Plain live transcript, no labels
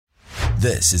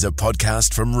This is a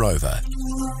podcast from Rover.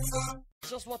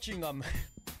 Just watching one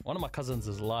of my cousins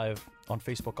is live on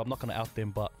Facebook. I'm not gonna out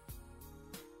them, but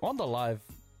on the live,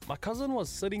 my cousin was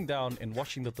sitting down and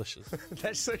washing the dishes.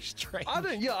 That's so strange. I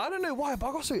don't know why, but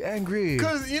I got so angry.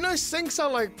 Because, you know, sinks are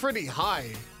like pretty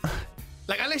high.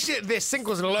 Like, unless their sink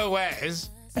was low as.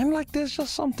 And like, there's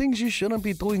just some things you shouldn't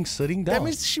be doing sitting down. That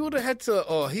means she would have had to,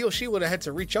 or he or she would have had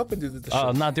to reach up and do the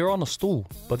dishes. Nah, they're on a stool,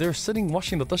 but they're sitting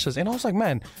washing the dishes. And I was like,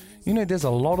 man, you know, there's a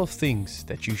lot of things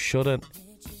that you shouldn't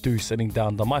do sitting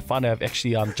down. My father have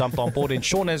actually jumped on board, and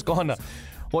Sean has gone,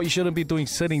 what you shouldn't be doing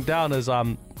sitting down is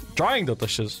drying the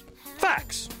dishes.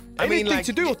 Facts. I mean, Anything like,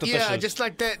 to do with the dishes. Yeah, just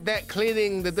like that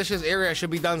cleaning the dishes area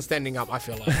should be done standing up, I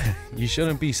feel like. You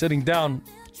shouldn't be sitting down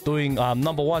doing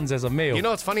number ones as a male. You know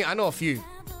what's funny? I know a few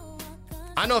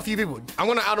people. I'm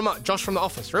going to out them out. Josh from the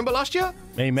office. Remember last year?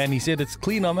 Hey, man, he said it's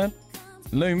cleaner, man.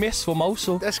 No mess for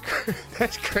Mauso. That's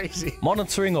crazy.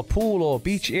 Monitoring a pool or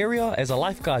beach area as a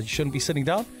lifeguard, you shouldn't be sitting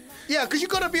down. Yeah, because you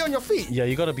got to be on your feet. Yeah,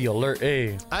 you got to be alert.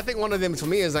 Hey. I think one of them for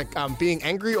me is like being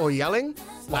angry or yelling.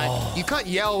 Like you can't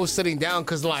yell sitting down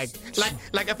because like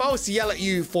if I was to yell at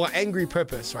you for an angry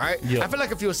purpose, right? Yeah. I feel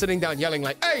like if you were sitting down yelling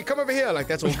like, "Hey, come over here," like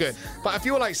that's all good. But if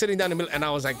you were like sitting down in the middle and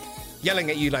I was like yelling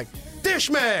at you like, "Dish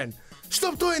man,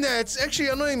 stop doing that! It's actually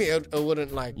annoying me." It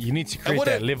wouldn't like. You need to create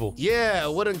that level. Yeah,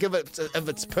 it wouldn't give it of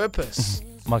its purpose.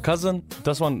 My cousin,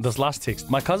 this last text.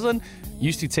 My cousin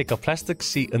used to take a plastic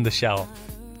seat in the shower.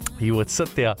 He would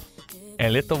sit there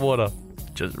and let the water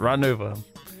just run over him.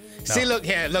 See, look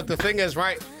here. Look, the thing is,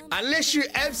 right? Unless you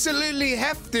absolutely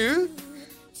have to,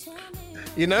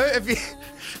 you know,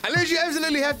 unless you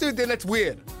absolutely have to, then that's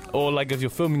weird. Or like if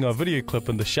you're filming a video clip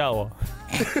in the shower.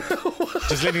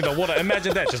 Just letting the water,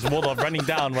 imagine that, just water running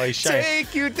down while he's showering.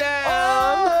 Take you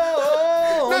down.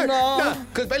 No.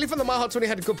 Because Bailey from the My Hot 20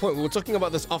 had a good point. We were talking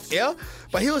about this off air,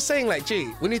 but he was saying like, gee,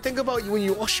 when you think about when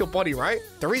you wash your body, right?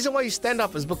 The reason why you stand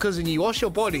up is because when you wash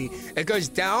your body, it goes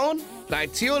down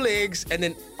like to your legs and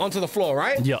then onto the floor,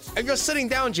 right? Yeah. If you're sitting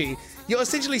down, G, you're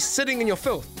essentially sitting in your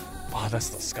filth. Oh, that's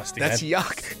disgusting. That's man.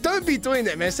 yuck. Don't be doing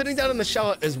that, man. Sitting down in the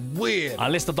shower is weird.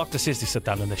 Unless the doctor says to sit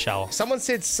down in the shower. Someone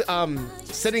said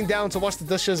sitting down to wash the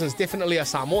dishes is definitely a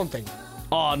Samoan thing.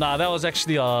 Oh, nah, that was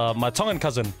actually my Tongan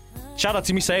cousin. Shout out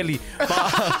to Misaeli.